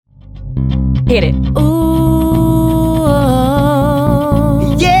Hit it. Ooh,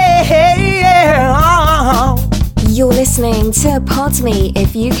 yeah. You're listening to Pod Me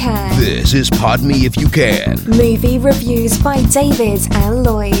If You Can. This is Pod Me If You Can. Movie reviews by David and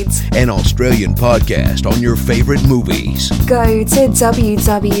Lloyd. An Australian podcast on your favorite movies. Go to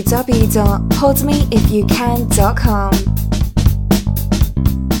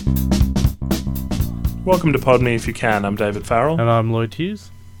www.podmeifyoucan.com. Welcome to Pod Me If You Can. I'm David Farrell. And I'm Lloyd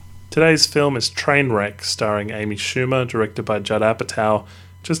Hughes. Today's film is Trainwreck, starring Amy Schumer, directed by Judd Apatow.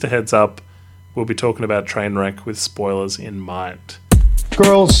 Just a heads up, we'll be talking about Trainwreck with spoilers in mind.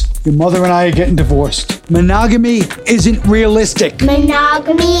 Girls, your mother and I are getting divorced. Monogamy isn't realistic.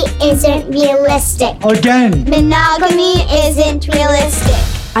 Monogamy isn't realistic. Again. Monogamy isn't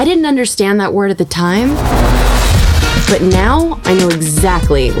realistic. I didn't understand that word at the time, but now I know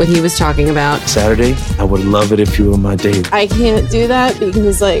exactly what he was talking about. Saturday, I would love it if you were my date. I can't do that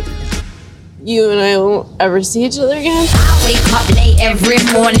because, you and I won't ever see each other again. I wake up late every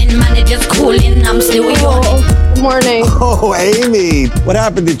morning, manager's calling, I'm still yawning. Good morning. Oh, Amy. What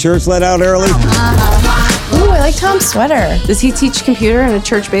happened? Did church let out early? Ooh, I like Tom's sweater. Does he teach computer in a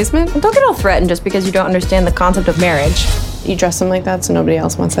church basement? Don't get all threatened just because you don't understand the concept of marriage. You dress him like that so nobody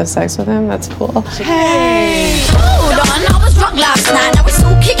else wants to have sex with him? That's cool. Hey! Hold on, I was drunk last night, now it's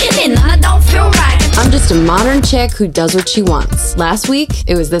all kicking in and I don't feel right. I'm just a modern chick who does what she wants. Last week,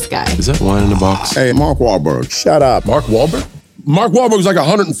 it was this guy. Is that wine in the box? Hey, Mark Wahlberg, shut up. Mark Wahlberg? Mark Wahlberg's like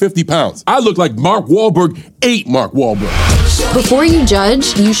 150 pounds. I look like Mark Wahlberg ate Mark Wahlberg. Before you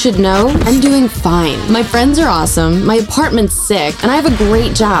judge, you should know I'm doing fine. My friends are awesome, my apartment's sick, and I have a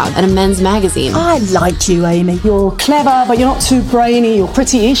great job at a men's magazine. I like you, Amy. You're clever, but you're not too brainy. You're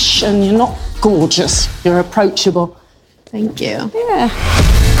pretty-ish, and you're not gorgeous. You're approachable. Thank you. Yeah.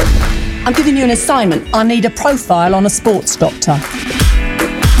 I'm giving you an assignment. I need a profile on a sports doctor.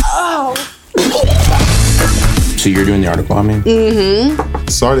 Oh. So you're doing the article on me? Mm-hmm.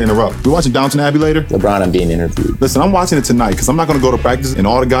 Sorry to interrupt. We watching Downton Abbey later? LeBron, I'm being interviewed. Listen, I'm watching it tonight because I'm not going to go to practice and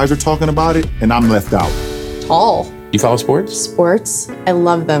all the guys are talking about it and I'm left out. Tall. You follow sports? Sports? I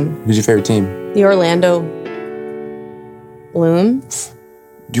love them. Who's your favorite team? The Orlando Bloom.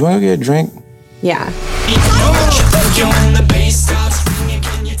 Do you want to get a drink? Yeah.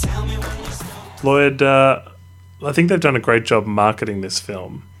 Lloyd, I think they've done a great job marketing this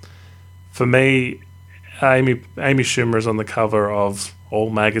film. For me, Amy Schumer is on the cover of all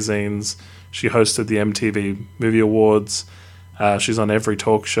magazines. She hosted the MTV Movie Awards. She's on every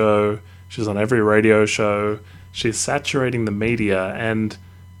talk show. She's on every radio show. She's saturating the media, and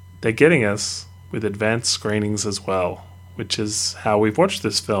they're getting us with advanced screenings as well, which is how we've watched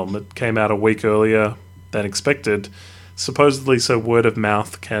this film. It came out a week earlier than expected, supposedly so word of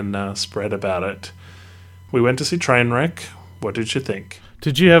mouth can spread about it. We went to see Trainwreck. What did you think?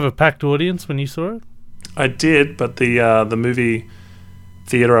 Did you have a packed audience when you saw it? I did, but the movie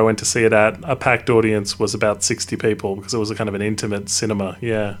theatre I went to see it at, a packed audience was about 60 people because it was a kind of an intimate cinema,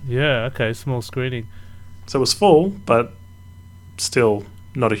 yeah. Yeah, okay, small screening. So it was full, but still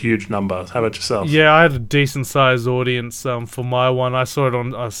not a huge number. How about yourself? Yeah, I had a decent-sized audience for my one. I saw it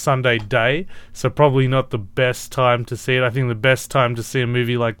on a Sunday day, so probably not the best time to see it. I think the best time to see a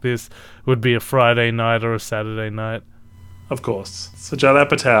movie like this would be a Friday night or a Saturday night. Of course. So Judd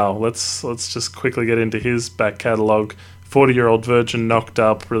Apatow, let's just quickly get into his back catalogue. 40-Year-Old Virgin, Knocked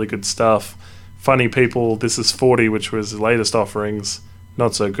Up, really good stuff. Funny People, This Is 40, which was his latest offerings,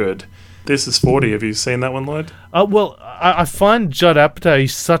 not so good. This Is 40, have you seen that one, Lloyd? Well, I find Judd Apatow,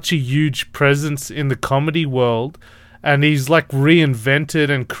 he's such a huge presence in the comedy world, and he's reinvented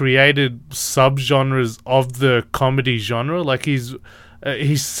and created subgenres of the comedy genre.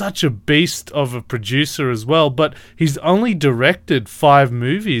 He's such a beast of a producer as well, but he's only directed 5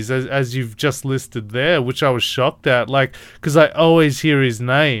 movies, as you've just listed there, which I was shocked at, because I always hear his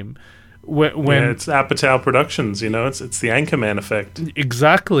name. When it's Apatow Productions, it's the Anchorman effect.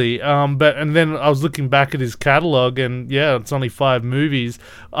 Exactly. And then I was looking back at his catalogue, and yeah, it's only 5 movies.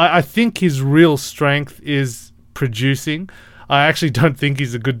 I think his real strength is producing. I actually don't think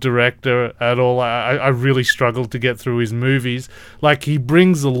he's a good director at all. I really struggled to get through his movies. He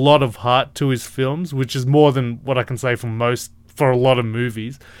brings a lot of heart to his films, which is more than what I can say for a lot of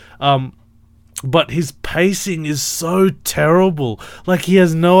movies. But his pacing is so terrible. He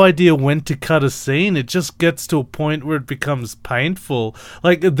has no idea when to cut a scene. It just gets to a point where it becomes painful.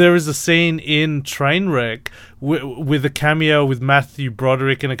 There is a scene in Trainwreck with a cameo with Matthew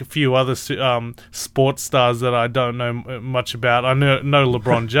Broderick and a few other sports stars that I don't know much about. I know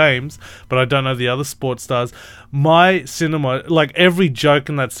LeBron James, but I don't know the other sports stars. My cinema, every joke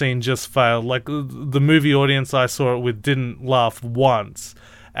in that scene just failed. The movie audience I saw it with didn't laugh once.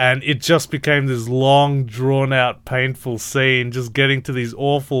 and it just became this long, drawn-out, painful scene, just getting to these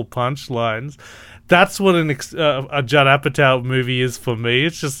awful punchlines. That's what a Judd Apatow movie is for me.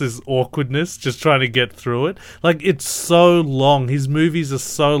 It's just this awkwardness, just trying to get through it. Like, it's so long. His movies are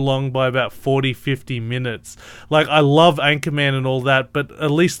so long by about 40, 50 minutes. Like, I love Anchorman and all that, but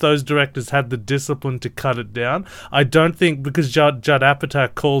at least those directors had the discipline to cut it down. I don't think, because Judd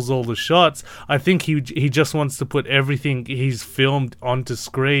Apatow calls all the shots, I think he just wants to put everything he's filmed onto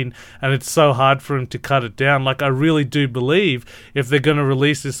screen, and it's so hard for him to cut it down. Like, I really do believe if they're going to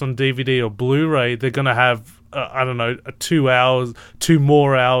release this on DVD or Blu-ray, they're going to have, 2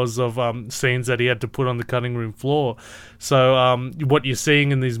 more hours of scenes that he had to put on the cutting room floor. So what you're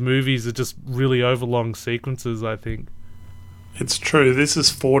seeing in these movies are just really overlong sequences, I think. It's true. This is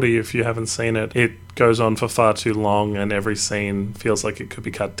 40 if you haven't seen it. It goes on for far too long, and every scene feels like it could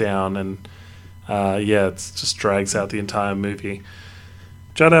be cut down, and it just drags out the entire movie.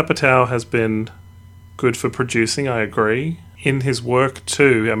 Judd Apatow has been good for producing, I agree. In his work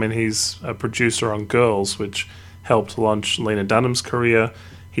too, I mean, he's a producer on Girls, which helped launch Lena Dunham's career.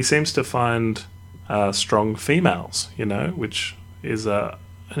 He seems to find strong females, which is an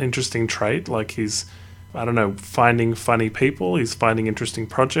interesting trait. Like, he's, finding funny people, he's finding interesting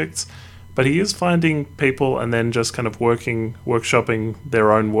projects, but he is finding people and then just kind of workshopping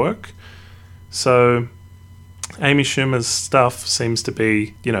their own work. So Amy Schumer's stuff seems to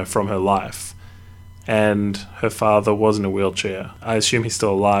be, from her life. And her father was in a wheelchair. I assume he's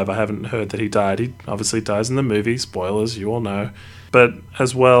still alive. I haven't heard that he died. He obviously dies in the movie. Spoilers, you all know. But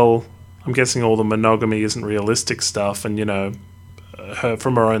as well, I'm guessing all the monogamy isn't realistic stuff, and, her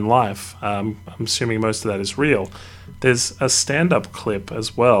from her own life. I'm assuming most of that is real. There's a stand-up clip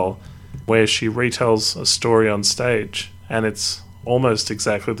as well where she retells a story on stage, and it's almost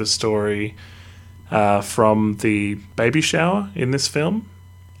exactly the story from the baby shower in this film.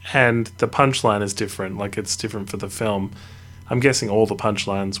 And the punchline is different, like it's different for the film. I'm guessing all the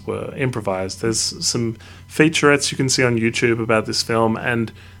punchlines were improvised. There's some featurettes you can see on YouTube about this film,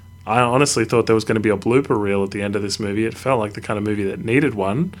 and I honestly thought there was going to be a blooper reel at the end of this movie. It felt like the kind of movie that needed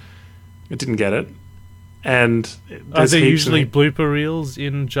one. It didn't get it. And are there usually blooper reels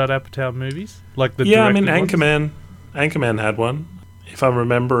in Judd Apatow movies? Like the Anchorman had one. If I'm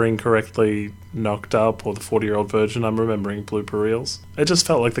remembering correctly, Knocked Up or the 40-Year-Old Virgin, I'm remembering blooper reels. It just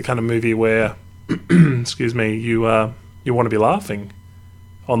felt like the kind of movie where, excuse me, you want to be laughing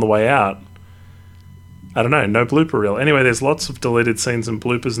on the way out. I don't know, no blooper reel. Anyway, there's lots of deleted scenes and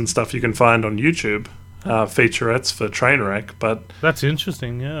bloopers and stuff you can find on YouTube, featurettes for Trainwreck, but... That's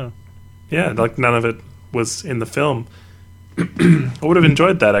interesting, yeah. Yeah, like none of it was in the film. I would have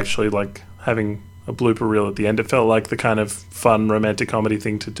enjoyed that, actually, like having a blooper reel at the end. It felt like the kind of fun romantic comedy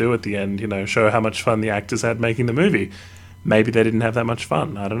thing to do at the end, show how much fun the actors had making the movie. Maybe they didn't have that much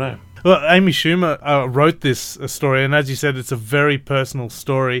fun. I don't know. Well, Amy Schumer wrote this story, and as you said, it's a very personal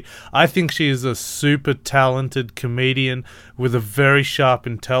story. I think she is a super talented comedian with a very sharp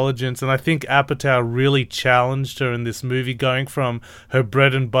intelligence, and I think Apatow really challenged her in this movie, going from her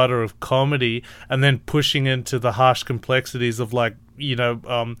bread and butter of comedy and then pushing into the harsh complexities of,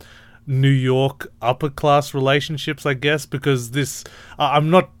 New York upper class relationships, I guess, because this,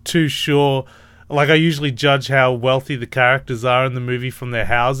 I'm not too sure. Like, I usually judge how wealthy the characters are in the movie from their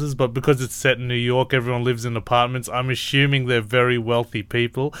houses, but because it's set in New York, everyone lives in apartments, I'm assuming they're very wealthy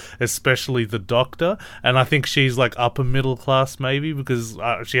people, especially the doctor, and I think she's like upper middle class maybe, because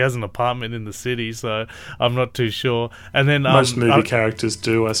she has an apartment in the city, so I'm not too sure. And then most movie characters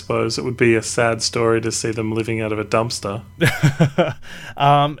do, I suppose. It would be a sad story to see them living out of a dumpster.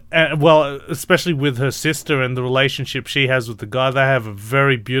 Especially with her sister and the relationship she has with the guy, they have a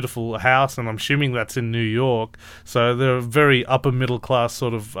very beautiful house, and I'm assuming that's in New York, so they're a very upper middle class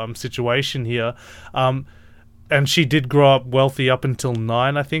sort of situation here. And she did grow up wealthy up until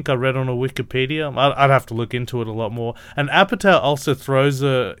 9, I think I read on a Wikipedia. I'd have to look into it a lot more. And Apatow also throws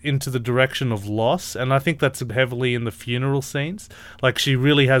her into the direction of loss, and I think that's heavily in the funeral scenes. Like, she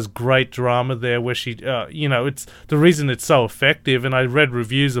really has great drama there where she, it's the reason it's so effective, and I read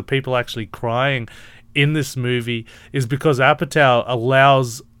reviews of people actually crying in this movie, is because Apatow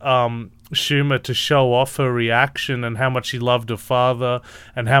allows Schumer to show off her reaction and how much she loved her father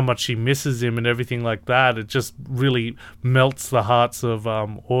and how much she misses him and everything like that. It just really melts the hearts of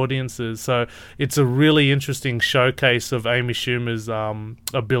audiences. So it's a really interesting showcase of Amy Schumer's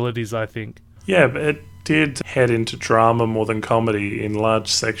abilities, I think. Yeah, but it did head into drama more than comedy in large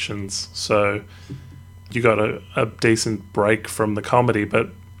sections. So you got a decent break from the comedy, but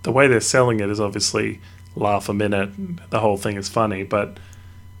the way they're selling it is obviously laugh a minute. The whole thing is funny, but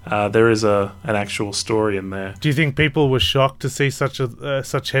there is an actual story in there. Do you think people were shocked to see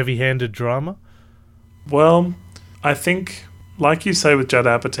such heavy-handed drama? Well, I think, like you say with Judd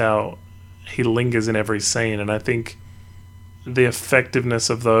Apatow, he lingers in every scene, and I think the effectiveness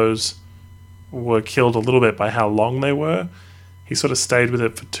of those were killed a little bit by how long they were. He sort of stayed with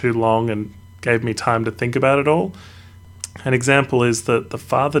it for too long and gave me time to think about it all. An example is that the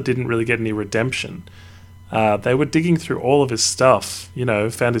father didn't really get any redemption. They were digging through all of his stuff,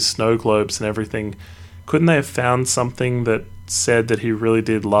 found his snow globes and everything. Couldn't they have found something that said that he really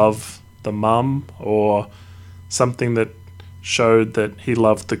did love the mum, or something that showed that he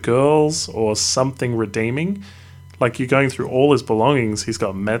loved the girls, or something redeeming? Like, you're going through all his belongings. He's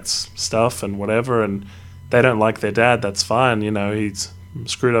got Mets stuff and whatever, and they don't like their dad. That's fine. He's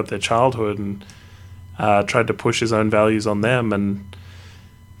screwed up their childhood and tried to push his own values on them and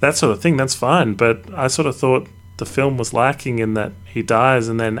that sort of thing. That's fine. But I sort of thought the film was lacking in that he dies,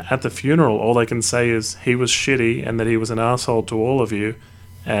 and then at the funeral, all they can say is he was shitty and that he was an asshole to all of you,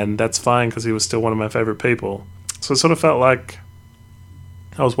 and that's fine because he was still one of my favorite people. So it sort of felt like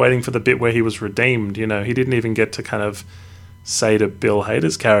I was waiting for the bit where he was redeemed. He didn't even get to kind of say to Bill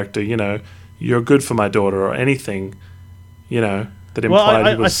Hader's character, you're good for my daughter, or anything, that implied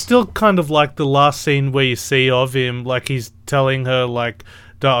he was... I still kind of like the last scene where you see of him, like he's telling her, like,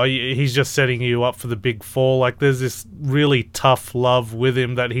 he's just setting you up for the big fall. Like, there's this really tough love with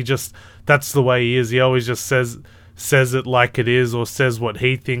him that that's the way he is. He always just says it like it is, or says what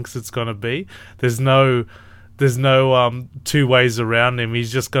he thinks it's going to be. There's no two ways around him.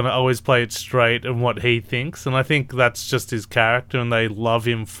 He's just going to always play it straight and what he thinks, and I think that's just his character, and they love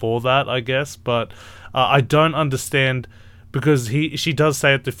him for that, I guess. But I don't understand, because she does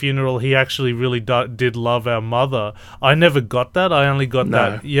say at the funeral he actually really did love our mother. I never got that. I only got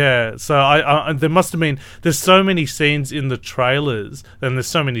that. Yeah. So I there must have been. There's so many scenes in the trailers, and there's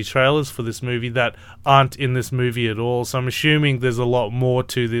so many trailers for this movie that aren't in this movie at all. So I'm assuming there's a lot more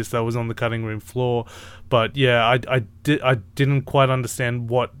to this that was on the cutting room floor. But yeah, I didn't quite understand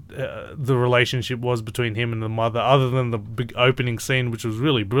what the relationship was between him and the mother, other than the big opening scene, which was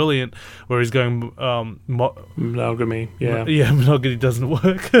really brilliant, where he's going monogamy. Yeah, monogamy doesn't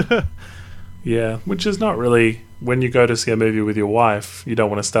work. Yeah, which is not really, when you go to see a movie with your wife, you don't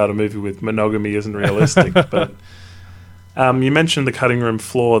want to start a movie with monogamy isn't realistic. But you mentioned the cutting room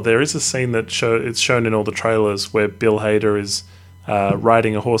floor. There is a scene that it's shown in all the trailers where Bill Hader is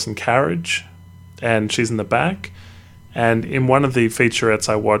riding a horse and carriage, and she's in the back. And in one of the featurettes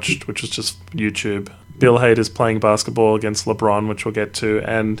I watched, which was just YouTube, Bill Hader's playing basketball against LeBron, which we'll get to,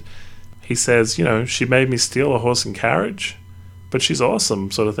 and he says, she made me steal a horse and carriage, but she's awesome,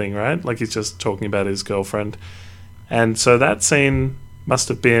 sort of thing, right? Like, he's just talking about his girlfriend. And so that scene must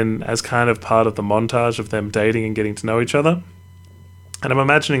have been as kind of part of the montage of them dating and getting to know each other. And I'm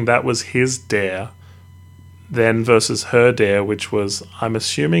imagining that was his dare then versus her dare, which was, I'm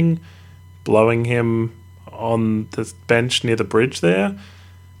assuming, blowing him on the bench near the bridge there.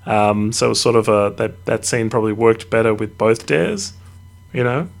 So it was sort of that scene probably worked better with both dares,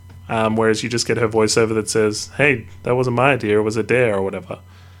 whereas you just get her voiceover that says, hey, that wasn't my idea, it was a dare, or whatever,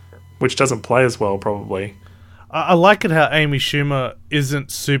 which doesn't play as well, probably. I like it how Amy Schumer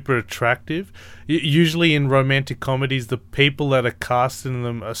isn't super attractive. Usually in romantic comedies, the people that are cast in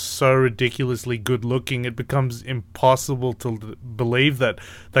them are so ridiculously good looking, it becomes impossible to believe that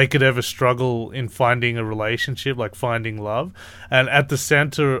they could ever struggle in finding a relationship, like finding love. And at the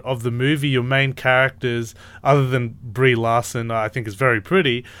center of the movie, your main characters, other than Brie Larson, I think is very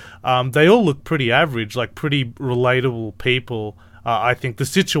pretty, they all look pretty average, like pretty relatable people. I think the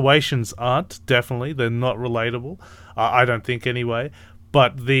situations aren't, definitely. They're not relatable. I don't think anyway.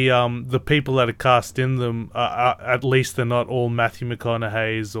 But the people that are cast in them, at least they're not all Matthew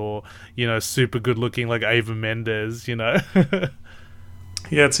McConaughey's or, super good looking like Ava Mendes, Yeah,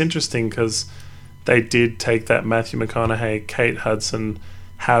 it's interesting because they did take that Matthew McConaughey, Kate Hudson,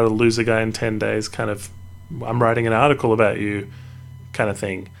 how to lose a guy in 10 days kind of, I'm writing an article about you kind of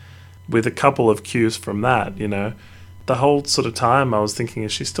thing, with a couple of cues from that, The whole sort of time I was thinking,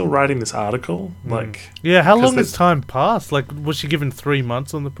 is she still writing this article? How long has time passed? Like, was she given 3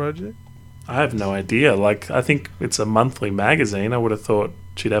 months on the project? I have no idea. I think it's a monthly magazine. I would have thought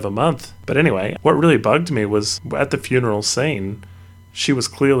she'd have a month. But anyway, what really bugged me was at the funeral scene, she was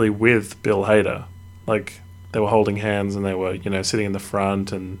clearly with Bill Hader. They were holding hands and they were, sitting in the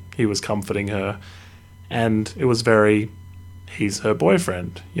front and he was comforting her. And it was very, he's her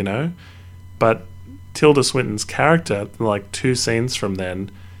boyfriend, But Tilda Swinton's character, 2 scenes from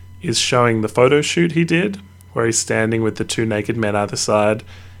then, is showing the photo shoot he did, where he's standing with the 2 naked men either side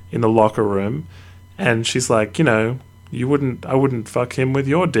in the locker room, and she's like, I wouldn't fuck him with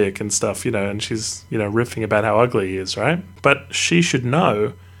your dick and stuff, you know, and she's, you know, riffing about how ugly he is, right? But she should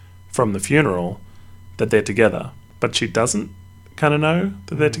know from the funeral that they're together, but she doesn't kind of know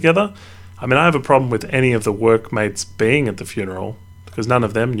that they're together. I mean, I have a problem with any of the workmates being at the funeral because none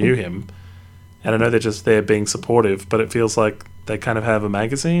of them knew him, and I know they're just there being supportive, but it feels like they kind of have a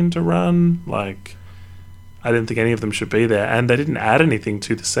magazine to run. Like, I didn't think any of them should be there, and they didn't add anything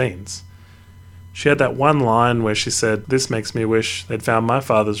to the scenes. She had that one line where she said, "This makes me wish they'd found my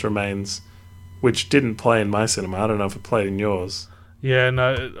father's remains," which didn't play in my cinema. I don't know if it played in yours. Yeah,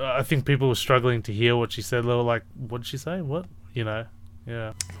 no, I think people were struggling to hear what she said. They were like, what did she say? What? You know,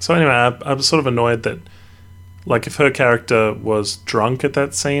 yeah. So anyway, I was sort of annoyed that, like, if her character was drunk at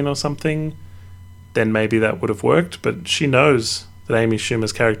that scene or something, then maybe that would have worked. But she knows that Amy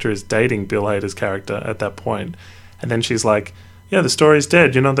Schumer's character is dating Bill Hader's character at that point. And then she's like, yeah, the story's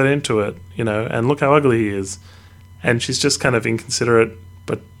dead. You're not that into it, you know, and look how ugly he is. And she's just kind of inconsiderate,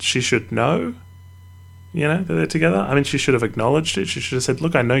 but she should know, you know, that they're together. I mean, she should have acknowledged it. She should have said,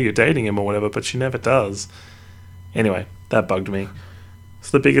 look, I know you're dating him or whatever, but she never does. Anyway, that bugged me.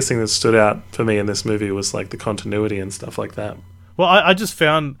 So the biggest thing that stood out for me in this movie was like the continuity and stuff like that. Well, I just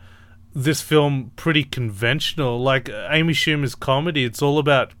found this film pretty conventional. Like Amy Schumer's comedy, it's all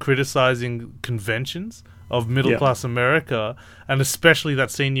about criticizing conventions of middle-class America, and especially that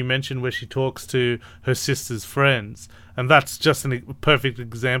scene you mentioned where she talks to her sister's friends. And that's just a perfect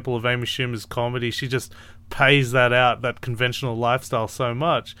example of Amy Schumer's comedy. She just pays that out, that conventional lifestyle, so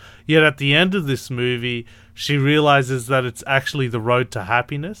much. Yet at the end of this movie, she realizes that it's actually the road to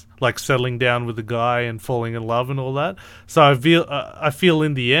happiness, like settling down with a guy and falling in love and all that. So I feel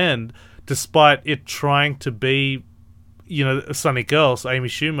in the end, despite it trying to be, you know, something else, Amy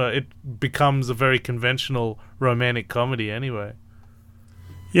Schumer, it becomes a very conventional romantic comedy anyway.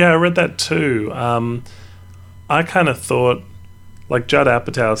 Yeah, I read that too. I kind of thought, like Judd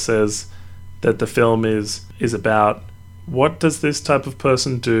Apatow says, that the film is about what does this type of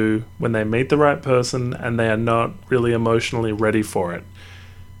person do when they meet the right person and they are not really emotionally ready for it.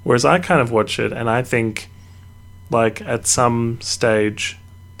 Whereas I kind of watch it and I think, like, at some stage,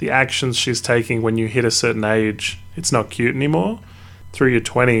 the actions she's taking when you hit a certain age, it's not cute anymore. Through your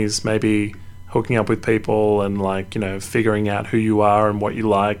 20s, maybe hooking up with people and, like, you know, figuring out who you are and what you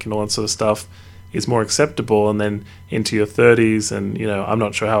like and all that sort of stuff is more acceptable. And then into your 30s, and, you know, I'm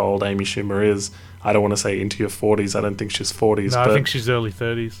not sure how old Amy Schumer is. I don't want to say into your 40s. I don't think she's 40s. No, but I think she's early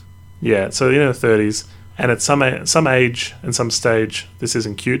 30s. Yeah, so in her 30s. And at some age and some stage, this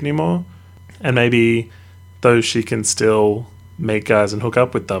isn't cute anymore. And maybe though she can still meet guys and hook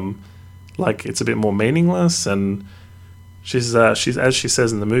up with them, like, it's a bit more meaningless. And she's as she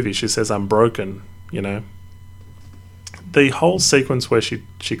says in the movie, she says, "I'm broken," you know. The whole sequence where she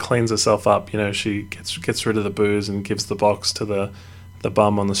cleans herself up, you know, she gets rid of the booze and gives the box to the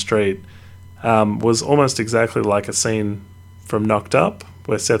bum on the street, was almost exactly like a scene from Knocked Up,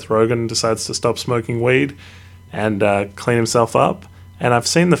 where Seth Rogen decides to stop smoking weed and clean himself up. And I've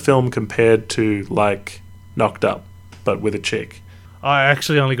seen the film compared to, like, Knocked Up, but with a chick. I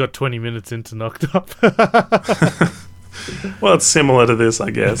actually only got 20 minutes into Knocked Up. Well, it's similar to this,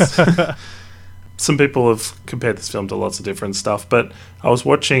 I guess. Some people have compared this film to lots of different stuff, but I was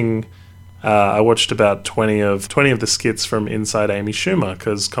watching... I watched about 20 of the skits from Inside Amy Schumer,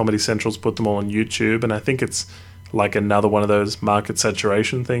 because Comedy Central's put them all on YouTube, and I think it's like another one of those market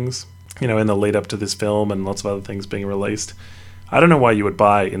saturation things, you know, in the lead up to this film and lots of other things being released. I don't know why you would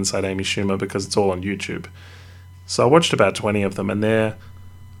buy Inside Amy Schumer, because it's all on YouTube. So I watched about 20 of them, and their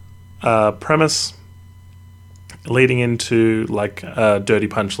premise leading into, like, a dirty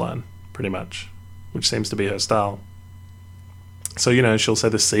punchline, pretty much, which seems to be her style. So, you know, she'll say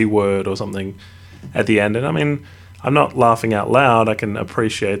the C word or something at the end. And I mean, I'm not laughing out loud. I can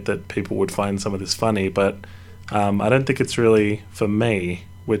appreciate that people would find some of this funny, but I don't think it's really for me,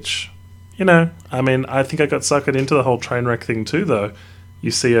 which, you know, I mean, I think I got suckered into the whole train wreck thing too, though.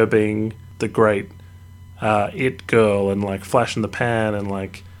 You see her being the great it girl and, like, flash in the pan and,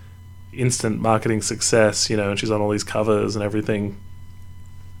 like, instant marketing success, you know, and she's on all these covers and everything.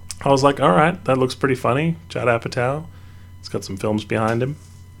 I was like, all right, that looks pretty funny. Judd Apatow. He's got some films behind him.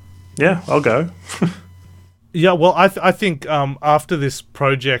 Yeah, I'll go. Yeah, well, I think after this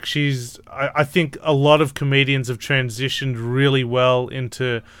project, I think a lot of comedians have transitioned really well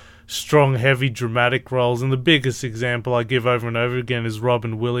into strong, heavy, dramatic roles. And the biggest example I give over and over again is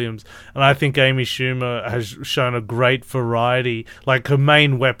Robin Williams. And I think Amy Schumer has shown a great variety. Like, her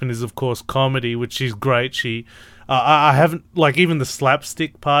main weapon is, of course, comedy, which she's great. She I haven't, like, even the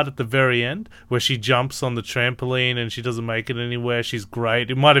slapstick part at the very end where she jumps on the trampoline and she doesn't make it anywhere. She's great.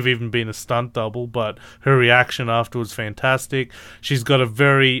 It might have even been a stunt double, but her reaction afterwards fantastic. She's got a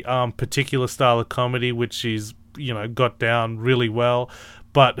very particular style of comedy which she's, you know, got down really well.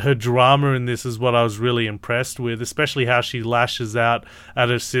 But her drama in this is what I was really impressed with, especially how she lashes out at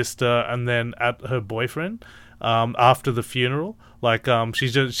her sister and then at her boyfriend after the funeral. Like,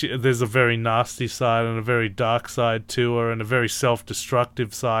 there's a very nasty side and a very dark side to her, and a very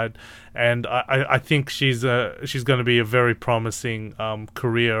self-destructive side. And I think she's going to be a very promising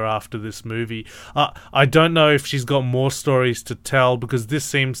career after this movie. I don't know if she's got more stories to tell, because this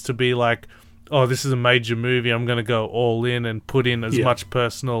seems to be like, oh, this is a major movie, I'm going to go all in and put in as much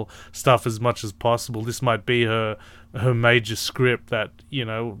personal stuff as much as possible. This might be her major script that, you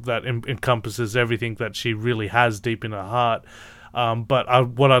know, that encompasses everything that she really has deep in her heart. But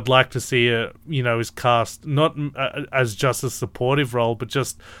what I'd like to see her, you know, is cast not as just a supportive role, but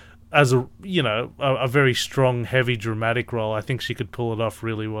just as a, you know, a very strong, heavy, dramatic role. I think she could pull it off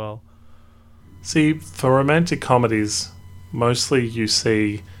really well. See, for romantic comedies, mostly you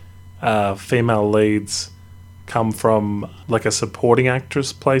see female leads come from like a supporting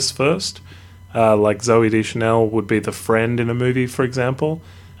actress place first. Like Zooey Deschanel would be the friend in a movie, for example,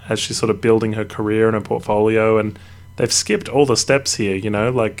 as she's sort of building her career and her portfolio. And they've skipped all the steps here, you know,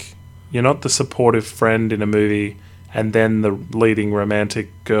 like you're not the supportive friend in a movie and then the leading romantic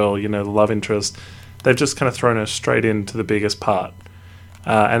girl, you know, the love interest. They've just kind of thrown her straight into the biggest part.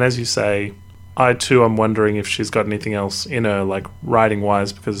 And as you say, I too am wondering if she's got anything else in her, like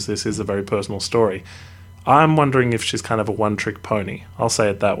writing-wise, because this is a very personal story. I'm wondering if she's kind of a one-trick pony. I'll say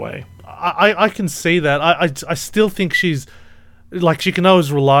it that way. I can see that. I still think she's, like, she can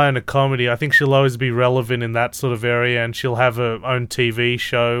always rely on a comedy. I think she'll always be relevant in that sort of area, and she'll have her own TV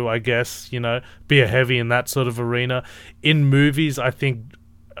show, I guess, you know, be a heavy in that sort of arena. In movies, I think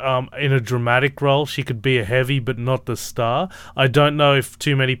in a dramatic role, she could be a heavy, but not the star. I don't know if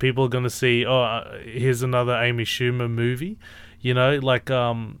too many people are going to see, here's another Amy Schumer movie. You know, like,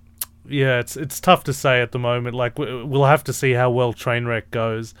 yeah, it's tough to say at the moment. Like, we'll have to see how well Trainwreck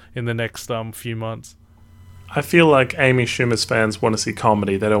goes in the next few months. I feel like Amy Schumer's fans want to see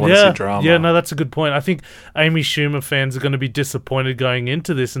comedy. They don't want to see drama. Yeah, no, that's a good point. I think Amy Schumer fans are going to be disappointed going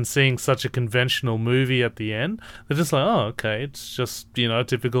into this and seeing such a conventional movie at the end. They're just like, oh, okay, it's just, you know, a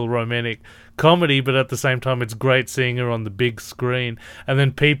typical romantic comedy, but at the same time, it's great seeing her on the big screen. And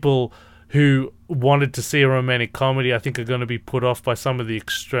then people who wanted to see a romantic comedy, I think, are going to be put off by some of the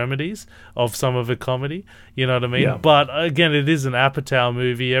extremities of some of the comedy. You know what I mean? Yeah. But again, it is an Apatow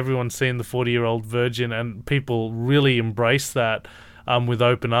movie. Everyone's seen The 40-Year-Old Virgin, and people really embrace that with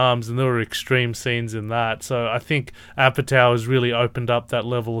open arms, and there were extreme scenes in that. So I think Apatow has really opened up that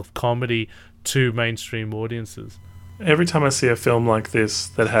level of comedy to mainstream audiences. Every time I see a film like this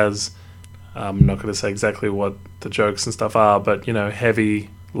that has, I'm not going to say exactly what the jokes and stuff are, but, you know, heavy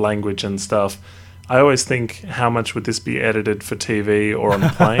language and stuff, I always think, how much would this be edited for TV or on a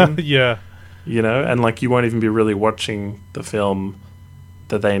plane? Yeah. You know, and like you won't even be really watching the film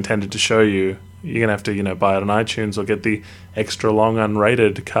that they intended to show you. You're going to have to, you know, buy it on iTunes or get the extra long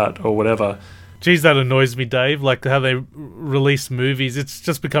unrated cut or whatever. Geez, that annoys me, Dave. Like how they release movies. It's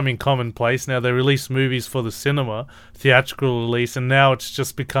just becoming commonplace now. They release movies for the cinema, theatrical release, and now it's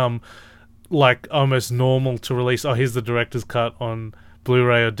just become like almost normal to release, oh, here's the director's cut on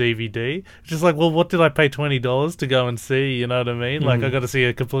Blu-ray or DVD. It's just like, well, what did I pay $20 to go and see? You know what I mean? Like, I got to see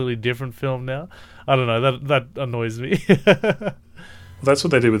a completely different film now. I don't know. That annoys me. Well, that's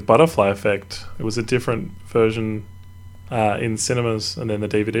what they did with Butterfly Effect. It was a different version in cinemas, and then the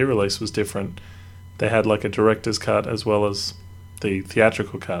DVD release was different. They had like a director's cut as well as the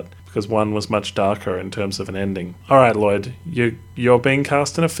theatrical cut, because one was much darker in terms of an ending. All right, Lloyd, you're being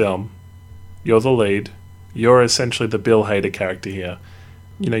cast in a film. You're the lead. You're essentially the Bill Hader character here.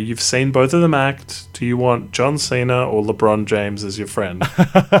 You know, you've seen both of them act. Do you want John Cena or LeBron James as your friend?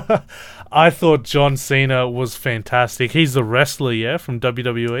 I thought John Cena was fantastic. He's the wrestler, yeah, from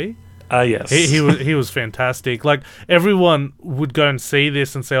WWE. Yes. He was fantastic. Like, everyone would go and see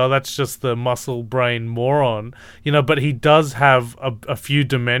this and say, oh, that's just the muscle brain moron. You know, but he does have a few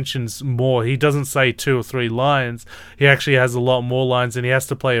dimensions more. He doesn't say 2 or 3 lines. He actually has a lot more lines, and he has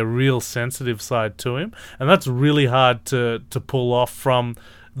to play a real sensitive side to him. And that's really hard to pull off from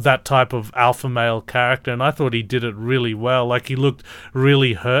that type of alpha male character. And I thought he did it really well. Like, he looked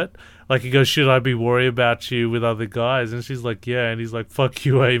really hurt. Like, he goes, should I be worried about you with other guys? And she's like, yeah. And he's like, fuck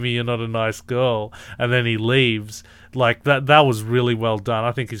you, Amy, you're not a nice girl. And then he leaves. Like, that was really well done.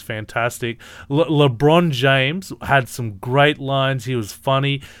 I think he's fantastic. LeBron James had some great lines. He was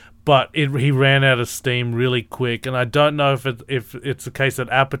funny. but he ran out of steam really quick, and I don't know if it's a case that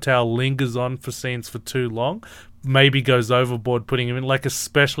Apatow lingers on for scenes for too long, maybe goes overboard putting him in, like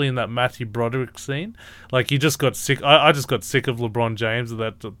especially in that Matthew Broderick scene. Like he just got sick. I just got sick of LeBron James at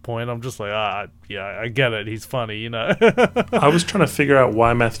that point. I'm just like, yeah, I get it. He's funny, you know. I was trying to figure out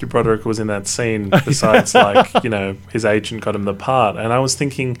why Matthew Broderick was in that scene besides like, you know, his agent got him the part. And I was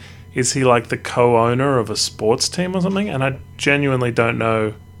thinking, is he like the co-owner of a sports team or something? And I genuinely don't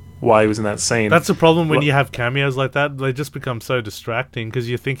know why he was in that scene. That's the problem when you have cameos like that. They just become so distracting because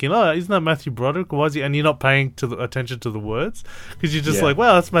you're thinking, oh, isn't that Matthew Broderick? Why is he? And you're not paying attention to the words because you're just like,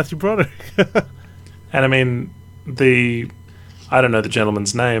 wow, that's Matthew Broderick. And I mean, I don't know the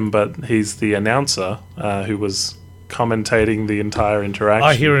gentleman's name, but he's the announcer who was commentating the entire interaction.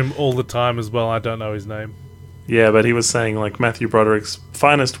 I hear him all the time as well. I don't know his name. Yeah, but he was saying like Matthew Broderick's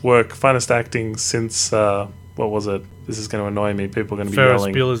finest work, finest acting since what was it? This is going to annoy me. People are going to be Ferris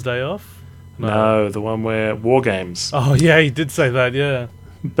yelling. Bueller's Day Off? No, the one where War Games. Oh yeah, he did say that. Yeah,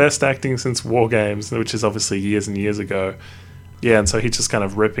 best acting since War Games, which is obviously years and years ago. Yeah, and so he's just kind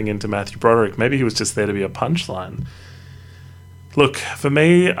of ripping into Matthew Broderick. Maybe he was just there to be a punchline. Look, for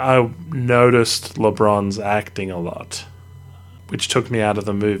me, I noticed LeBron's acting a lot, which took me out of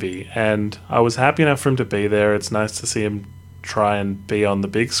the movie. And I was happy enough for him to be there. It's nice to see him try and be on the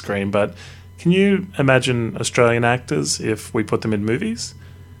big screen. But can you imagine Australian actors if we put them in movies?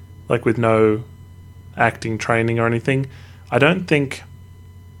 Like with no acting training or anything? I don't think...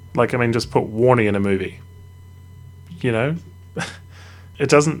 just put Warnie in a movie. You know? It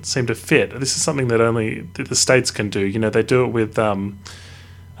doesn't seem to fit. This is something that only the States can do. You know, they do it with Ronda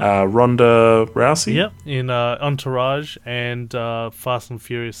Rousey. Yep, in Entourage and Fast and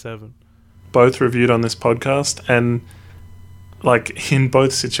Furious 7. Both reviewed on this podcast. And, like, in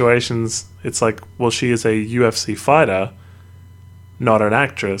both situations, it's like, well, she is a UFC fighter, not an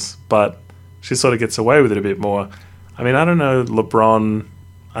actress, but she sort of gets away with it a bit more. I mean, I don't know, LeBron...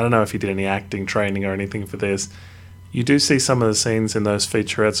 I don't know if he did any acting training or anything for this. You do see some of the scenes in those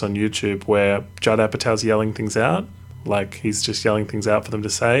featurettes on YouTube where Judd Apatow's yelling things out. Like, he's just yelling things out for them to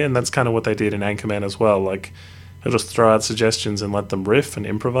say, and that's kind of what they did in Anchorman as well. Like, he'll just throw out suggestions and let them riff and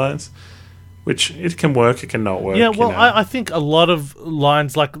improvise, which it can work, it can not work. Yeah, well, I think a lot of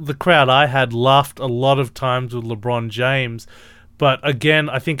lines, like the crowd I had laughed a lot of times with LeBron James. But again,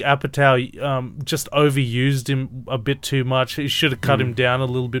 I think Apatow just overused him a bit too much. He should have cut him down a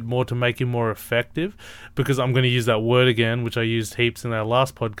little bit more to make him more effective. Because I'm going to use that word again, which I used heaps in our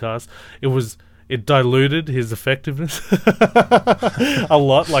last podcast. It diluted his effectiveness a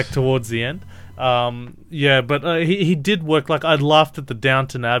lot, like towards the end. But he did work. Like, I laughed at the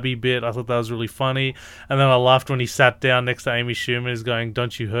Downton Abbey bit. I thought that was really funny. And then I laughed when he sat down next to Amy Schumer and is going,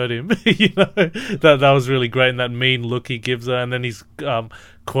 "Don't you hurt him?" You know, that was really great. And that mean look he gives her. And then he's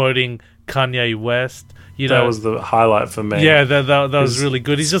quoting Kanye West. You know, that was the highlight for me. Yeah, that was really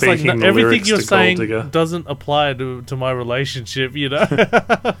good. He's just like, everything you're saying doesn't apply to my relationship, you know?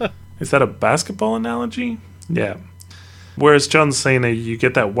 Is that a basketball analogy? Yeah. Whereas John Cena, you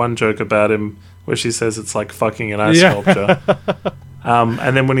get that one joke about him where she says it's like fucking an ice sculpture.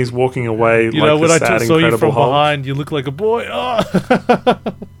 And then when he's walking away, you know, when the I sad saw you from Hulk, behind, you look like a boy. Oh.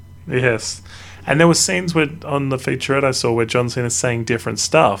 Yes. And there were scenes on the featurette I saw where John Cena's saying different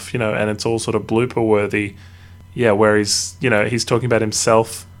stuff, you know, and it's all sort of blooper worthy. Yeah, where he's talking about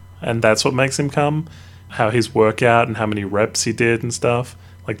himself, and that's what makes him come. How his workout and how many reps he did and stuff.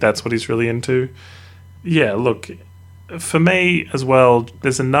 Like, that's what he's really into. Yeah, look, for me as well,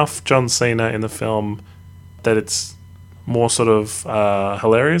 there's enough John Cena in the film that it's more sort of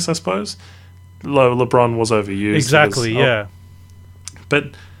hilarious, I suppose. LeBron was overused. Exactly, yeah.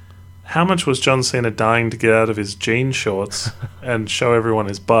 But how much was John Cena dying to get out of his jean shorts and show everyone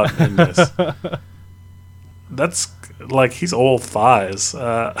his butt in this? That's, like, he's all thighs.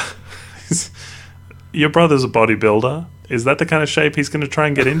 Your brother's a bodybuilder. Is that the kind of shape he's going to try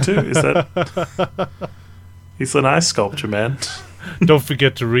and get into? Is that... He's an ice sculpture, man. Don't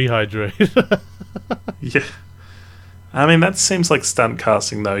forget to rehydrate. Yeah. I mean, that seems like stunt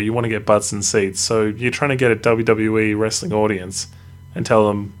casting, though. You want to get butts in seats. So you're trying to get a WWE wrestling audience and tell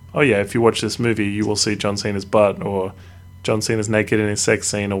them, oh yeah, if you watch this movie, you will see John Cena's butt, or John Cena's naked in his sex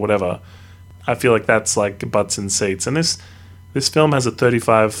scene, or whatever. I feel like that's like butts in seats. And this film has a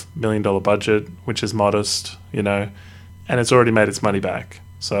 $35 million budget, which is modest, you know, and it's already made its money back.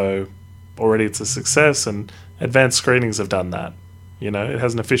 So already it's a success, and advanced screenings have done that. You know, it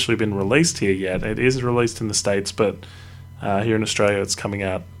hasn't officially been released here yet. It is released in the States, but here in Australia it's coming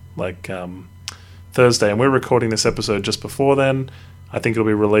out like Thursday, and we're recording this episode just before then. I think it'll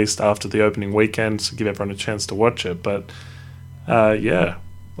be released after the opening weekend to give everyone a chance to watch it. But yeah,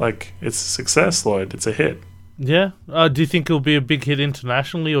 Like, it's a success, Lloyd. It's a hit. Yeah. Do you think it'll be a big hit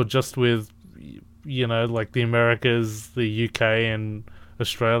internationally, or just with, you know, like the Americas, the UK, and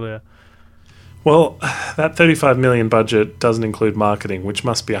Australia? Well, that 35 million budget doesn't include marketing, which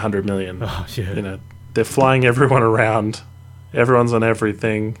must be 100 million. Oh, yeah. You know, they're flying everyone around. Everyone's on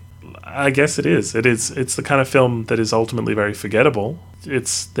everything. I guess it is. It's the kind of film that is ultimately very forgettable.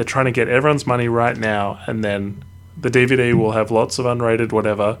 They're trying to get everyone's money right now, and then the DVD will have lots of unrated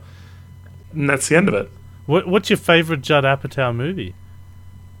whatever, and that's the end of it. What's your favourite Judd Apatow movie?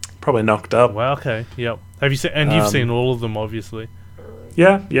 Probably Knocked Up. Well, okay, yep. Have you seen? And you've seen all of them, obviously.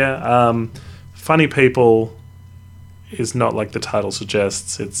 Yeah. Funny People is not like the title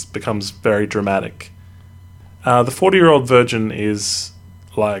suggests. It becomes very dramatic. The 40-Year-Old Virgin is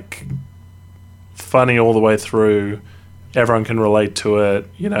like funny all the way through. Everyone can relate to it.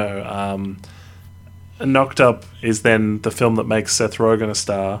 You know, Knocked Up is then the film that makes Seth Rogen a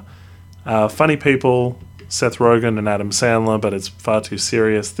star. Funny People, Seth Rogen and Adam Sandler, but it's far too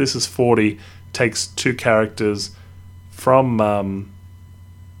serious. This is 40, takes two characters from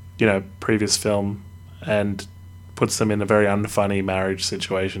previous film and puts them in a very unfunny marriage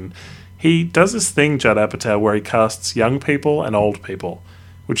situation. He does this thing, Judd Apatow, where he casts young people and old people,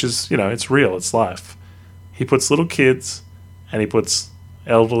 which is, you know, it's real, it's life. He puts little kids and he puts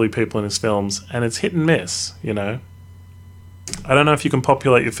elderly people in his films, and it's hit and miss, you know. I don't know if you can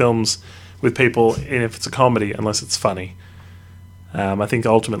populate your films with people if it's a comedy unless it's funny. I think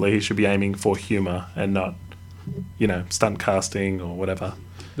ultimately he should be aiming for humour and not, you know, stunt casting or whatever.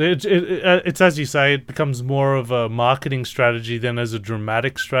 It's as you say, it becomes more of a marketing strategy than as a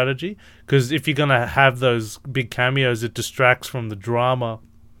dramatic strategy, because if you're going to have those big cameos, it distracts from the drama,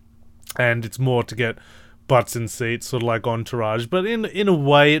 and it's more to get butts in seats, sort of like Entourage. But in a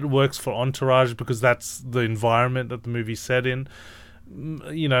way, it works for Entourage because that's the environment that the movie's set in.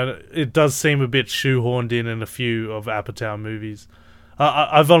 You know, it does seem a bit shoehorned in a few of Apatow movies.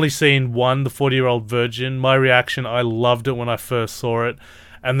 I've only seen one, The 40-Year-Old Virgin. My reaction, I loved it when I first saw it.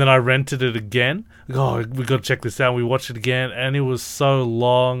 And then I rented it again. Oh, we got to check this out. We watched it again, and it was so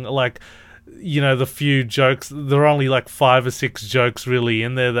long. Like, you know, the few jokes, there are only like 5 or 6 jokes really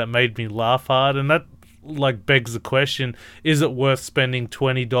in there that made me laugh hard. And that, like, begs the question, is it worth spending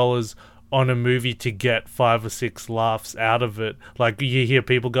 $20 on a movie to get 5 or 6 laughs out of it? Like, you hear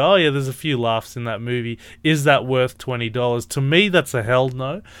people go, oh yeah, there's a few laughs in that movie. Is that worth $20? To me, that's a hell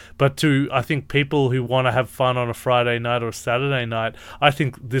no. But to, I think, people who want to have fun on a Friday night or a Saturday night, I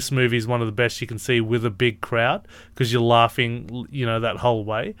think this movie is one of the best you can see with a big crowd, because you're laughing, you know, that whole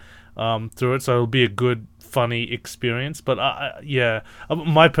way through it. So it'll be a good, funny experience. But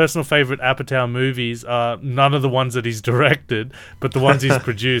my personal favorite Apatow movies are none of the ones that he's directed, but the ones he's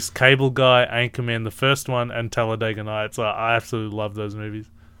produced: Cable Guy, Anchorman, the first one, and Talladega Nights. I absolutely love those movies.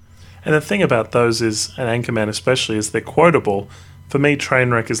 And the thing about those is, and Anchorman especially, is they're quotable. For me,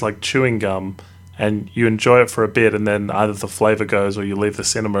 Trainwreck is like chewing gum, and you enjoy it for a bit, and then either the flavour goes or you leave the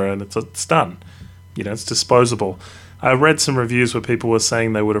cinema and it's done. You know, it's disposable. I read some reviews where people were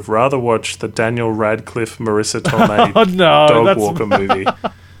saying they would have rather watched the Daniel Radcliffe, Marissa Tomei Dog Walker movie,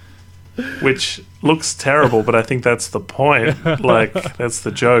 which looks terrible, but I think that's the point. Like, that's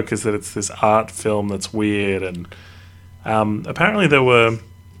the joke, is that it's this art film that's weird. And apparently there were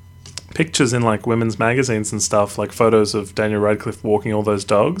pictures in like women's magazines and stuff, like photos of Daniel Radcliffe walking all those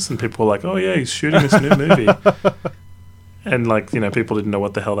dogs, and people were like, oh yeah, he's shooting this new movie. And like, you know, people didn't know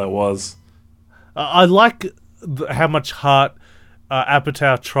what the hell that was. I like how much heart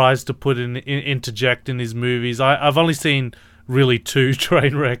Apatow tries to put interject in his movies. I've only seen really 2,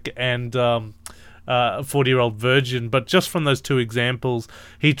 Trainwreck and 40-Year-Old Virgin, but just from those 2 examples,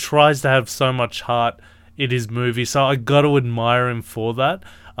 he tries to have so much heart in his movies. So I got to admire him for that.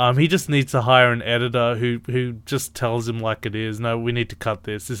 He just needs to hire an editor who just tells him like it is. No, we need to cut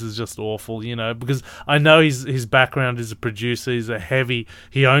this. This is just awful, you know, because I know his background is a producer.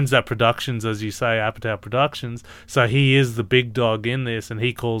 He owns that Productions, as you say, Apatow Productions. So he is the big dog in this, and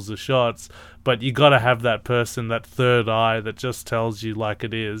he calls the shots. But you got to have that person, that third eye that just tells you like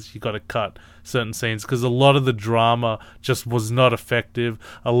it is. You got to cut certain scenes, because a lot of the drama just was not effective.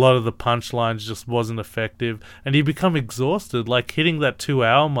 A lot of the punchlines just wasn't effective, and you become exhausted, like hitting that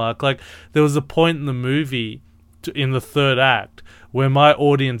 2-hour mark. Like, there was a point in the movie in the 3rd act where my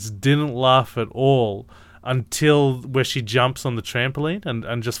audience didn't laugh at all until where she jumps on the trampoline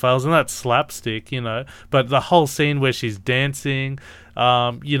and just fails, and that's slapstick, you know. But the whole scene where she's dancing,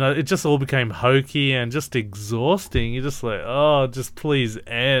 you know, it just all became hokey and just exhausting. You're just like, oh, just please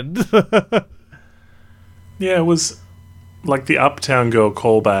end. Yeah, it was like the Uptown Girl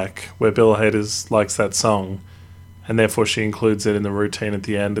callback where Bill Hader likes that song, and therefore she includes it in the routine at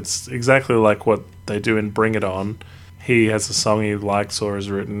the end. It's exactly like what they do in Bring It On. He has a song he likes or has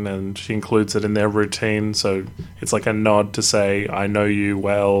written, and she includes it in their routine, so it's like a nod to say, I know you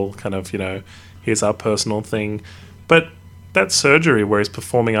well, kind of, here's our personal thing. But that surgery where he's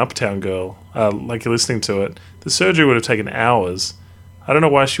performing Uptown Girl, like you're listening to it, the surgery would have taken hours. I don't know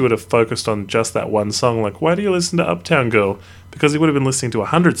why she would have focused on just that one song. Like, why do you listen to Uptown Girl? Because he would have been listening to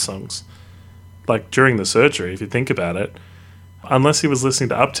 100 songs, like, during the surgery, if you think about it. Unless he was listening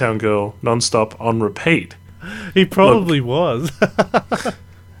to Uptown Girl nonstop on repeat. He probably was. I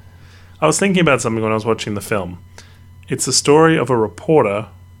was thinking about something when I was watching the film. It's the story of a reporter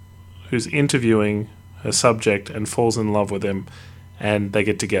who's interviewing her subject and falls in love with him, and they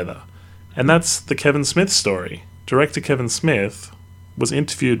get together. And that's the Kevin Smith story. Director Kevin Smith was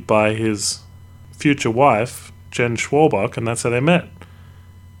interviewed by his future wife, Jen Schwalbach, and that's how they met.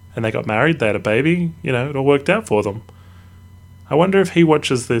 And they got married, they had a baby, it all worked out for them. I wonder if he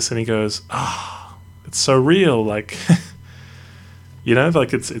watches this and he goes, it's so real, like,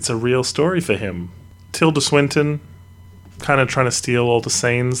 like it's a real story for him. Tilda Swinton, kind of trying to steal all the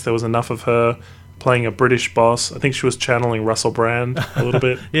scenes. There was enough of her playing a British boss. I think she was channeling Russell Brand a little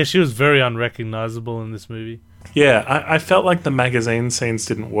bit. Yeah, she was very unrecognizable in this movie. Yeah, I felt like the magazine scenes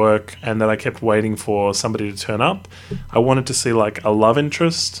didn't work and that I kept waiting for somebody to turn up. I wanted to see like a love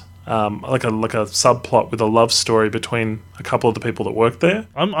interest, like a subplot with a love story between a couple of the people that worked there.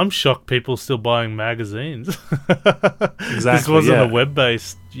 I'm shocked people still buying magazines. Exactly. This wasn't a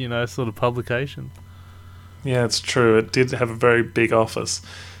web-based, sort of publication. Yeah, it's true. It did have a very big office.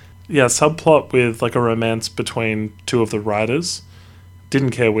 Yeah, subplot with like a romance between two of the writers.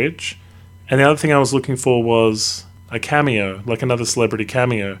 Didn't care which. And the other thing I was looking for was a cameo, like another celebrity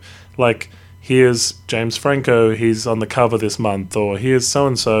cameo. Like, here's James Franco, he's on the cover this month, or here's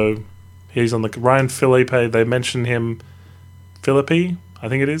so-and-so, he's on the... Ryan Phillippe, they mention him... Phillippe, I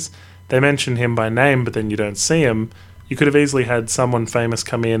think it is. They mention him by name, but then you don't see him. You could have easily had someone famous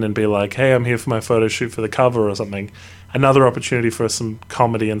come in and be like, hey, I'm here for my photo shoot for the cover or something. Another opportunity for some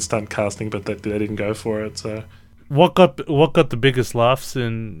comedy and stunt casting, but they didn't go for it, so... What got the biggest laughs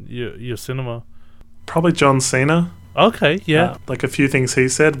in your cinema? Probably John Cena. Okay, yeah. Like a few things he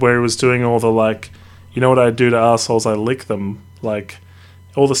said where he was doing all the like, you know what I do to assholes, I lick them. Like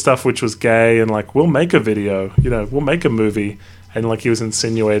all the stuff which was gay and like, we'll make a video, we'll make a movie. And like he was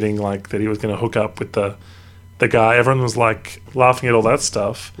insinuating like that he was going to hook up with the guy. Everyone was like laughing at all that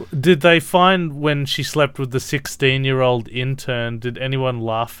stuff. Did they find when she slept with the 16-year-old intern, did anyone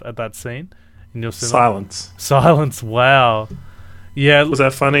laugh at that scene? In your cinema? Silence, wow. Yeah. Was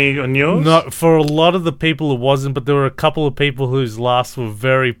that funny on yours? Not for a lot of the people it wasn't, but there were a couple of people whose laughs were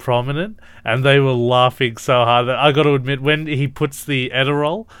very prominent and they were laughing so hard that I got to admit, when he puts the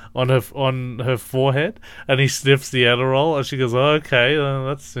Adderall on her forehead and he sniffs the Adderall and she goes, oh, okay,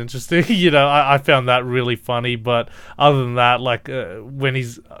 that's interesting. I found that really funny, but other than that, like when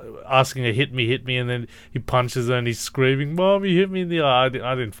he's asking her, hit me, and then he punches her and he's screaming, Mom, you hit me in the eye. I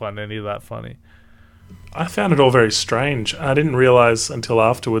didn't find any of that funny. I found it all very strange. I didn't realise until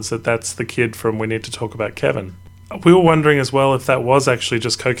afterwards that that's the kid from We Need to Talk About Kevin. We were wondering as well if that was actually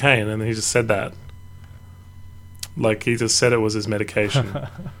just cocaine, and he just said that. Like, he just said it was his medication.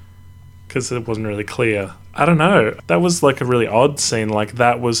 Because it wasn't really clear. I don't know. That was like a really odd scene. Like,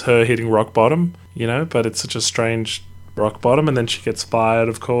 that was her hitting rock bottom, but it's such a strange rock bottom, and then she gets fired,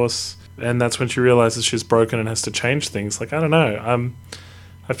 of course. And that's when she realises she's broken and has to change things. Like, I don't know.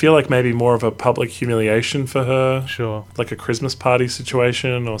 I feel like maybe more of a public humiliation for her. Sure. Like a Christmas party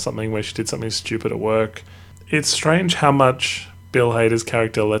situation or something where she did something stupid at work. It's strange how much Bill Hader's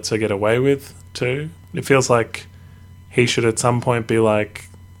character lets her get away with, too. It feels like he should at some point be like,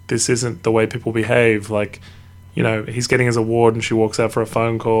 this isn't the way people behave. Like, he's getting his award and she walks out for a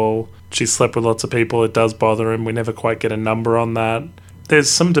phone call. She slept with lots of people. It does bother him. We never quite get a number on that. There's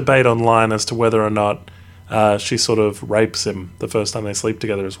some debate online as to whether or not she sort of rapes him the first time they sleep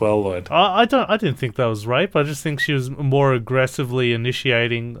together as well, Lloyd. I didn't think that was rape. I just think she was more aggressively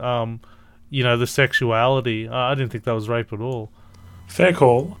initiating, the sexuality. I didn't think that was rape at all. Fair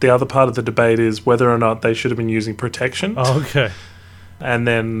call. The other part of the debate is whether or not they should have been using protection. Oh, okay. And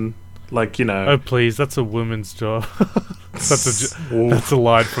then, Oh, please, that's a woman's job. That's a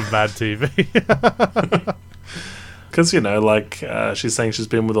line from Mad TV. Because, she's saying she's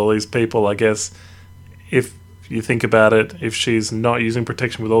been with all these people, I guess. If you think about it, if she's not using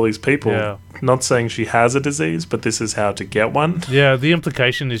protection with all these people, not saying she has a disease, but this is how to get one. Yeah, the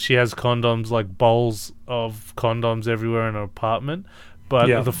implication is she has condoms, like bowls of condoms everywhere in her apartment.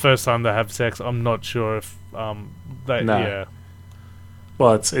 But the first time they have sex, I'm not sure if they... No. Yeah.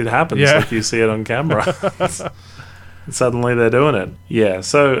 Well, it happens, like you see it on camera. Suddenly they're doing it. Yeah,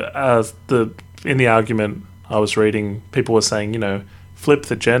 so in the argument I was reading, people were saying, flip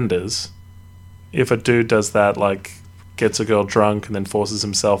the genders. If a dude does that, like, gets a girl drunk and then forces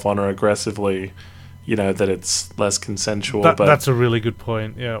himself on her aggressively, that it's less consensual. But that's a really good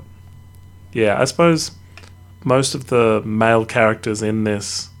point, yeah. Yeah, I suppose most of the male characters in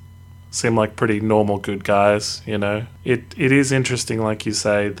this seem like pretty normal good guys, It is interesting, like you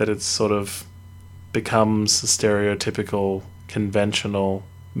say, that it's sort of becomes a stereotypical, conventional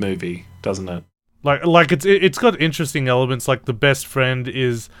movie, doesn't it? Like it's got interesting elements. Like the best friend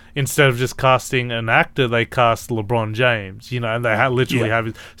is, instead of just casting an actor, they cast LeBron James. And they literally have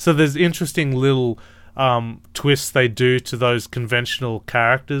it. So there's interesting little twists they do to those conventional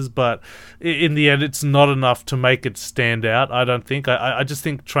characters, but in the end, it's not enough to make it stand out. I don't think. I just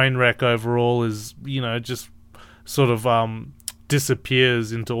think Trainwreck overall is just sort of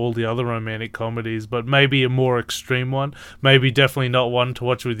disappears into all the other romantic comedies, but maybe a more extreme one. Maybe definitely not one to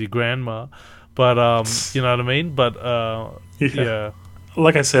watch with your grandma. But you know what I mean? But yeah.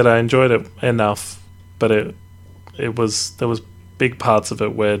 Like I said, I enjoyed it enough, but there was big parts of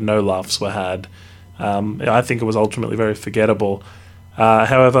it where no laughs were had. I think it was ultimately very forgettable.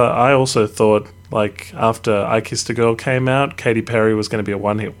 However, I also thought, like, after I Kissed a Girl came out, Katy Perry was going to be a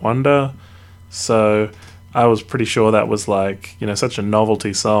one-hit wonder. So I was pretty sure that was like, such a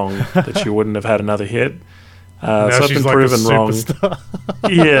novelty song that she wouldn't have had another hit. So I've been proven wrong.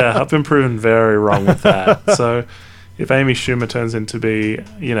 Yeah, I've been proven very wrong with that. So if Amy Schumer turns into be,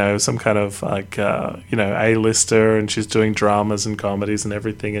 some kind of like, A-lister and she's doing dramas and comedies and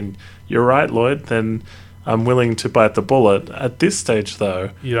everything, and you're right, Lloyd, then I'm willing to bite the bullet. At this stage, though,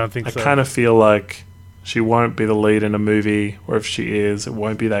 you don't think so? I kind of feel like she won't be the lead in a movie, or if she is, it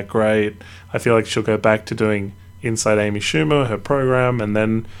won't be that great. I feel like she'll go back to doing Inside Amy Schumer, her program, and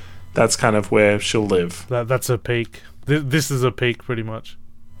then that's kind of where she'll live. That's her peak. This is a peak, pretty much.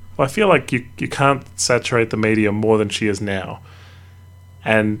 Well, I feel like you can't saturate the media more than she is now.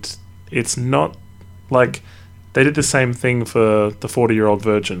 And it's not like they did the same thing for the 40-Year-Old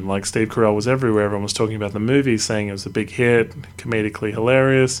Virgin. Like, Steve Carell was everywhere. Everyone was talking about the movie, saying it was a big hit, comedically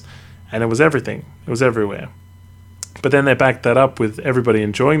hilarious, and it was everything. It was everywhere. But then they backed that up with everybody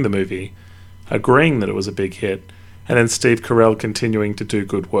enjoying the movie, agreeing that it was a big hit, and then Steve Carell continuing to do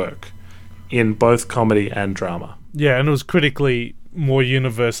good work in both comedy and drama. Yeah, and it was critically more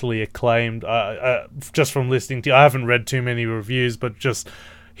universally acclaimed. Just from listening to you, I haven't read too many reviews, but just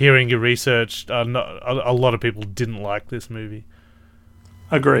hearing your research, a lot of people didn't like this movie.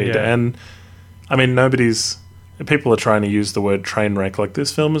 Agreed. Yeah. And, I mean, people are trying to use the word train wreck, like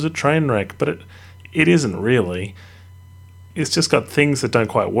this film is a train wreck, but it isn't really. It's just got things that don't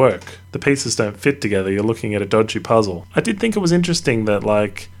quite work. The pieces don't fit together. You're looking at a dodgy puzzle. I did think it was interesting that,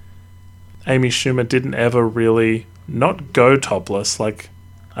 like, Amy Schumer didn't ever really not go topless, like,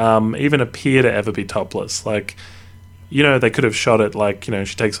 even appear to ever be topless. Like, they could have shot it like,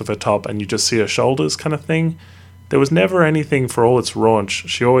 she takes off her top and you just see her shoulders kind of thing. There was never anything, for all its raunch.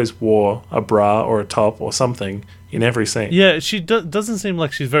 She always wore a bra or a top or something in every scene. Yeah, she doesn't seem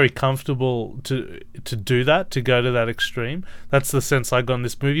like she's very comfortable to do that, to go to that extreme. That's the sense I got in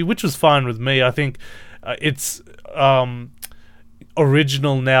this movie, which was fine with me. I think it's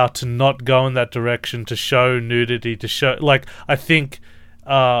original now to not go in that direction, to show nudity, to show... Like, I think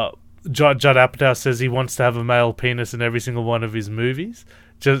Judd Apatow says he wants to have a male penis in every single one of his movies.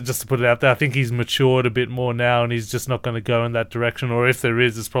 Just to put it out there, I think he's matured a bit more now, and he's just not going to go in that direction. Or if there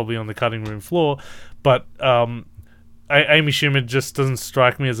is, it's probably on the cutting room floor. But Amy Schumer just doesn't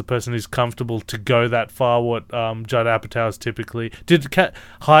strike me as a person who's comfortable to go that far. What Judd Apatow is typically. Did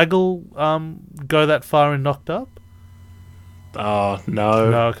Heigl go that far in Knocked Up? No. No.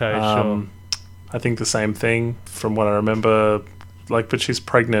 Okay, sure. I think the same thing from what I remember. Like, but she's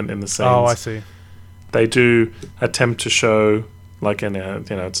pregnant in the scenes. Oh, I see. They do attempt to show. Like,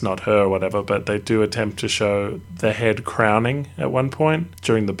 it's not her or whatever, but they do attempt to show the head crowning at one point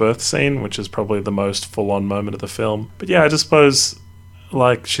during the birth scene, which is probably the most full-on moment of the film. But yeah, I just suppose,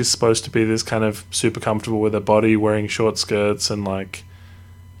 like, she's supposed to be this kind of super comfortable with her body, wearing short skirts, and, like,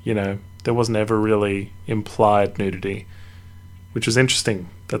 there wasn't ever really implied nudity, which was interesting.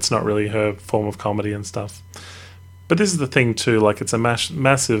 That's not really her form of comedy and stuff. But this is the thing, too, like, it's a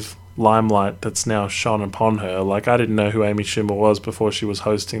massive limelight that's now shone upon her. Like, I didn't know who Amy Schumer was before she was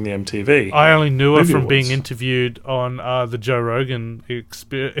hosting the MTV. I only knew her from being interviewed on the Joe Rogan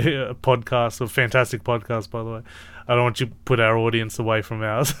podcast, a fantastic podcast, by the way. I don't want you to put our audience away from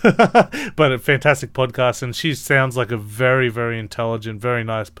ours, but a fantastic podcast, and she sounds like a very, very intelligent, very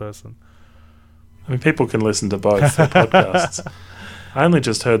nice person. I mean, people can listen to both their podcasts. I only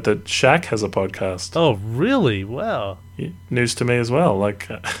just heard that Shaq has a podcast. Oh, really? Wow. News to me as well. Like,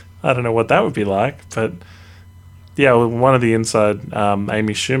 I don't know what that would be like, but yeah, one of the Inside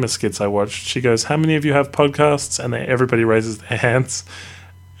Amy Schumer skits I watched, she goes, "How many of you have podcasts?" And everybody raises their hands.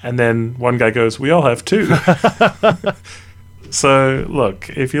 And then one guy goes, "We all have 2." So, look,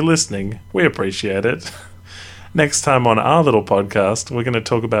 if you're listening, we appreciate it. Next time on our little podcast, we're going to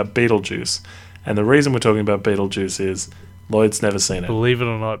talk about Beetlejuice. And the reason we're talking about Beetlejuice is Lloyd's never seen it. Believe it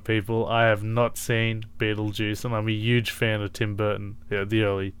or not, people, I have not seen Beetlejuice, and I'm a huge fan of Tim Burton. Yeah, the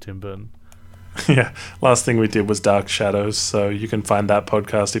early Tim Burton. Yeah, last thing we did was Dark Shadows, so you can find that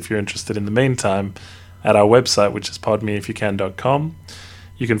podcast if you're interested in the meantime at our website, which is podmeifyoucan.com.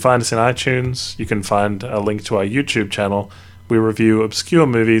 You can find us in iTunes. You can find a link to our YouTube channel. We review obscure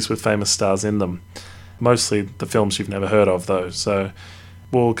movies with famous stars in them. Mostly the films you've never heard of, though. So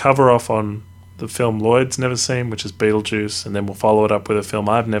we'll cover off on the film Lloyd's never seen, which is Beetlejuice, and then we'll follow it up with a film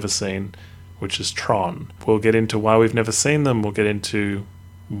I've never seen, which is Tron. We'll get into why we've never seen them. We'll get into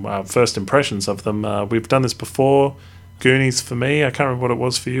first impressions of them. We've done this before. Goonies for me. I can't remember what it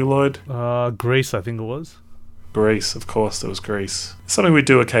was for you, Lloyd. Grease, I think it was. Grease, of course, there was Grease. Something we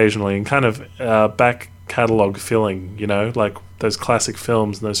do occasionally, and kind of back catalogue filling, you know, like those classic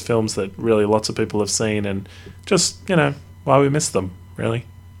films and those films that really lots of people have seen, and just, you know, why we miss them, really.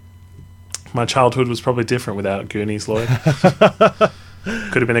 My childhood was probably different without Goonies, Lloyd.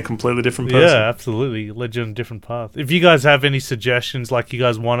 Could have been a completely different person. Yeah, absolutely. Led you on a different path. If you guys have any suggestions, like you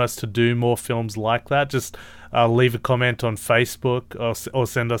guys want us to do more films like that, just leave a comment on Facebook or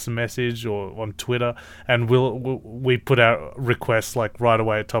send us a message or on Twitter, and we put our requests like right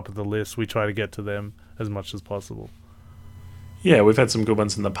away at top of the list. We try to get to them as much as possible. Yeah, we've had some good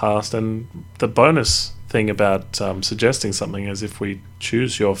ones in the past, and the bonus thing about suggesting something is if we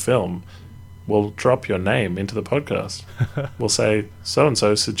choose your film, we'll drop your name into the podcast. We'll say,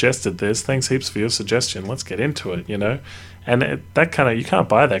 so-and-so suggested this. Thanks heaps for your suggestion. Let's get into it, you know? And that kind of, you can't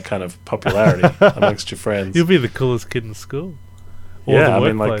buy that kind of popularity amongst your friends. You'll be the coolest kid in school. Yeah, I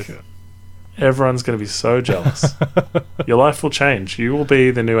mean, like, everyone's going to be so jealous. Your life will change. You will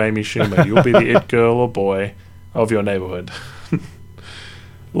be the new Amy Schumer. You will be the it girl or boy of your neighborhood.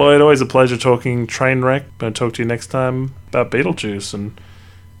 Lloyd, always a pleasure talking Trainwreck. I'm going to talk to you next time about Beetlejuice, and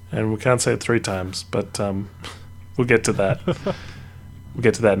we can't say it 3 times, but we'll get to that. We'll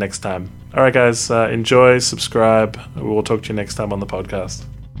get to that next time. All right, guys, enjoy, subscribe. We'll talk to you next time on the podcast.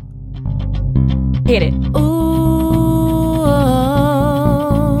 Hit it. Ooh,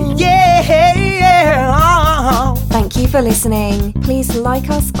 yeah. Thank you for listening. Please like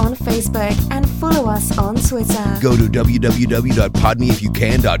us on Facebook and follow us on Twitter. Go to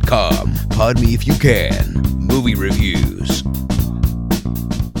www.podmeifyoucan.com. Pod Me If You Can. Movie reviews.